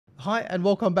Hi and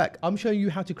welcome back. I'm showing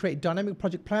you how to create dynamic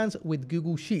project plans with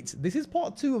Google Sheets. This is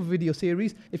part 2 of a video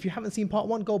series. If you haven't seen part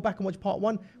 1, go back and watch part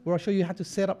 1 where I'll show you how to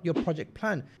set up your project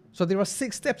plan. So there are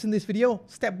 6 steps in this video.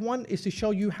 Step 1 is to show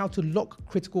you how to lock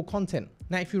critical content.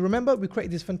 Now, if you remember, we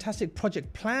created this fantastic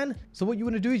project plan. So what you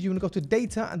want to do is you want to go to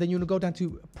data and then you want to go down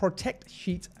to protect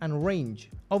sheet and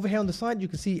range. Over here on the side, you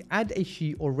can see add a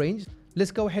sheet or range.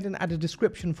 Let's go ahead and add a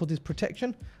description for this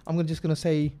protection. I'm just going to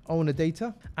say owner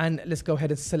data, and let's go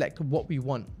ahead and select what we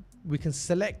want. We can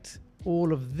select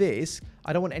all of this.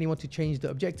 I don't want anyone to change the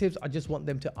objectives. I just want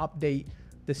them to update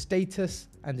the status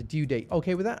and the due date.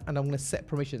 Okay with that? And I'm going to set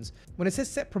permissions. When it says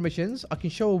set permissions, I can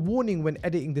show a warning when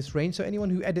editing this range. So anyone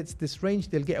who edits this range,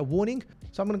 they'll get a warning.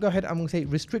 So I'm going to go ahead. I'm going to say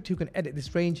restrict who can edit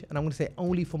this range. And I'm going to say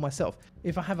only for myself.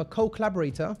 If I have a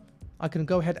co-collaborator, I can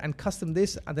go ahead and custom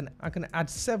this, and then I can add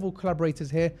several collaborators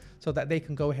here so that they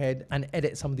can go ahead and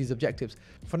edit some of these objectives.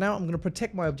 For now, I'm going to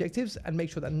protect my objectives and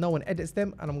make sure that no one edits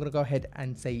them, and I'm going to go ahead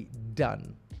and say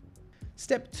done.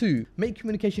 Step 2, make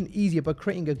communication easier by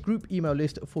creating a group email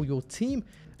list for your team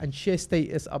and share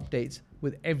status updates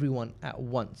with everyone at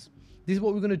once. This is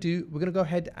what we're going to do. We're going to go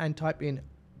ahead and type in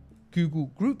Google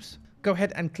Groups. Go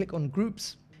ahead and click on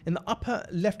Groups. In the upper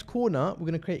left corner, we're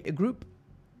going to create a group.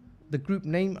 The group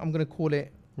name, I'm going to call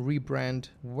it Rebrand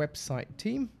Website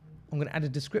Team. I'm going to add a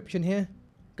description here.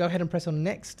 Go ahead and press on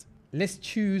next. Let's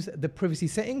choose the privacy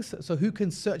settings. So who can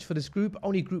search for this group?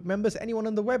 Only group members. Anyone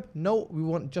on the web? No, we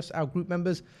want just our group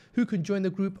members. Who can join the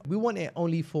group? We want it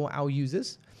only for our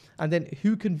users. And then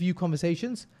who can view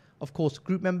conversations? Of course,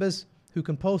 group members. Who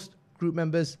can post? Group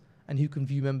members. And who can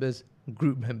view members?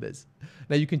 Group members.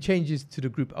 Now you can change this to the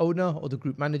group owner or the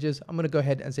group managers. I'm going to go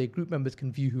ahead and say group members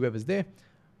can view whoever's there.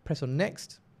 Press on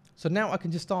next. So now I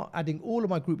can just start adding all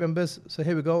of my group members. So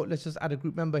here we go. Let's just add a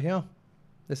group member here.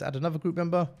 Let's add another group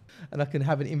member, and I can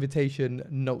have an invitation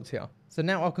note here. So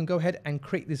now I can go ahead and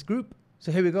create this group.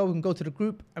 So here we go. We can go to the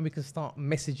group and we can start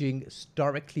messaging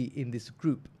directly in this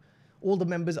group. All the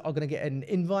members are going to get an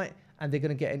invite and they're going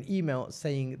to get an email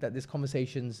saying that there's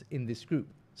conversations in this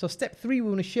group. So step 3, we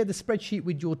want to share the spreadsheet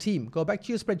with your team. Go back to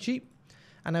your spreadsheet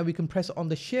and now we can press on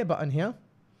the share button here.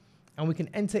 And we can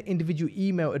enter individual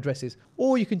email addresses,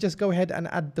 or you can just go ahead and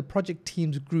add the project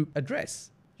team's group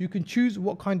address. You can choose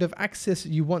what kind of access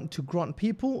you want to grant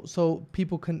people, so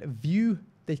people can view,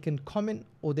 they can comment,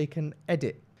 or they can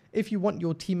edit. If you want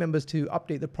your team members to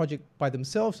update the project by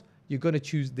themselves, you're going to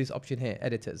choose this option here,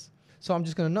 editors. So I'm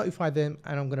just going to notify them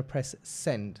and I'm going to press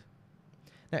send.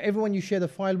 Now everyone you share the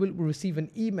file with will receive an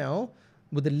email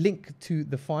with a link to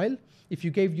the file. If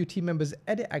you gave your team members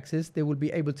edit access, they will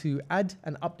be able to add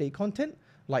and update content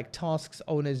like tasks,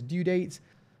 owners, due dates.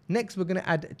 Next, we're going to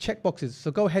add checkboxes. So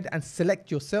go ahead and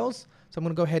select your cells. So I'm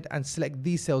going to go ahead and select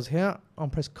these cells here. I'll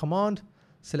press command,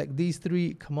 select these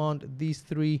 3, command these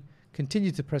 3,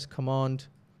 continue to press command.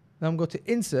 Now I'm going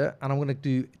to insert and I'm going to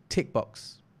do tick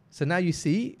box. So now you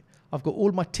see I've got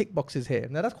all my tick boxes here.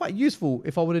 Now that's quite useful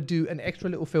if I want to do an extra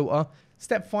little filter.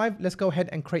 Step 5, let's go ahead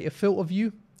and create a filter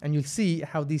view, and you'll see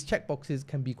how these checkboxes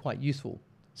can be quite useful.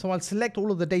 So I'll select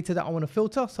all of the data that I want to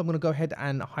filter. So I'm going to go ahead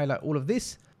and highlight all of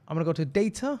this. I'm going to go to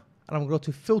data and I'm going to go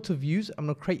to filter views. I'm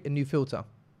going to create a new filter.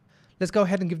 Let's go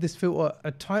ahead and give this filter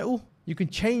a title. You can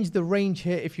change the range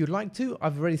here if you'd like to.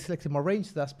 I've already selected my range,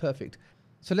 so that's perfect.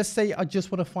 So let's say I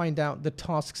just want to find out the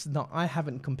tasks that I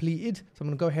haven't completed. So I'm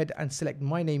going to go ahead and select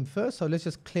my name first. So let's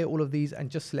just clear all of these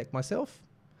and just select myself.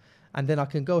 And then I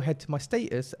can go ahead to my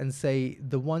status and say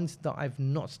the ones that I've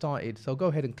not started. So I'll go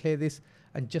ahead and clear this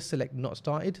and just select not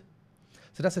started.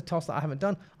 So that's a task that I haven't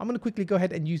done. I'm going to quickly go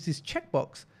ahead and use this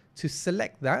checkbox to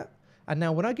select that. And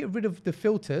now when I get rid of the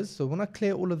filters, so when I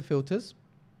clear all of the filters,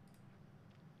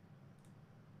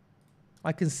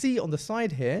 I can see on the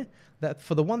side here that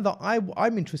for the one that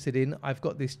I'm interested in, I've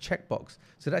got this checkbox.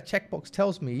 So that checkbox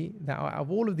tells me that out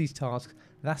of all of these tasks,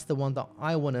 that's the one that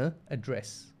I want to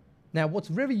address. Now, what's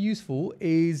very useful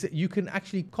is you can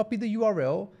actually copy the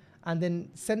URL and then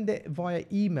send it via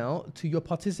email to your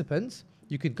participants.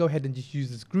 You could go ahead and just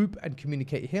use this group and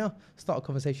communicate here, start a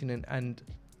conversation and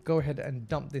go ahead and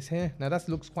dump this here. Now that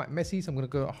looks quite messy, so I'm going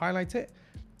to go highlight it,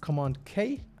 Command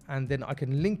K, and then I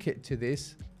can link it to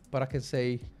this, but I can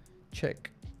say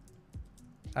check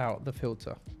out the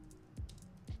filter.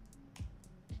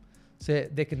 So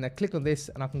they can click on this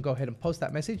and I can go ahead and post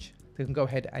that message. They can go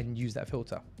ahead and use that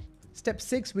filter. Step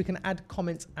 6, we can add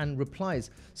comments and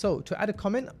replies. So to add a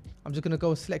comment, I'm just going to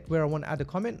go select where I want to add a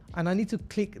comment, and I need to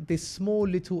click this small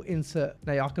little insert.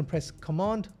 Now I can press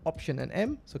Command, Option and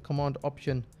M. So Command,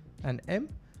 Option and M,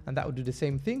 and that will do the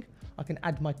same thing. I can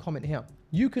add my comment here.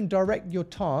 You can direct your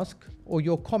task or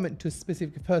your comment to a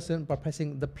specific person by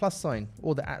pressing the plus sign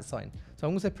or the @ sign. So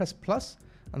I'm going to say press plus,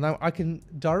 and now I can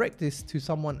direct this to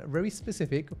someone very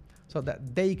specific so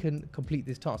that they can complete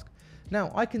this task.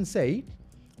 Now I can say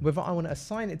whether I want to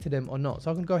assign it to them or not. So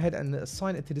I can go ahead and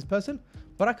assign it to this person,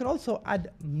 but I can also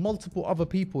add multiple other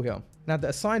people here. Now the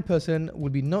assigned person will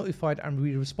be notified and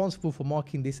be responsible for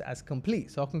marking this as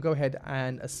complete. So I can go ahead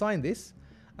and assign this,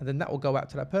 and then that will go out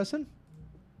to that person,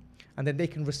 and then they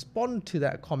can respond to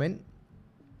that comment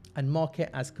and mark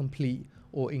it as complete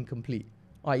or incomplete,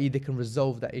 i.e. they can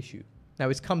resolve that issue. Now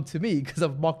it's come to me because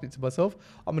I've marked it to myself.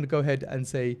 I'm going to go ahead and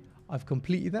say I've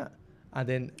completed that, and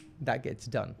then that gets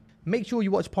done. Make sure you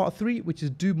watch part 3, which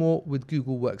is do more with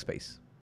Google Workspace.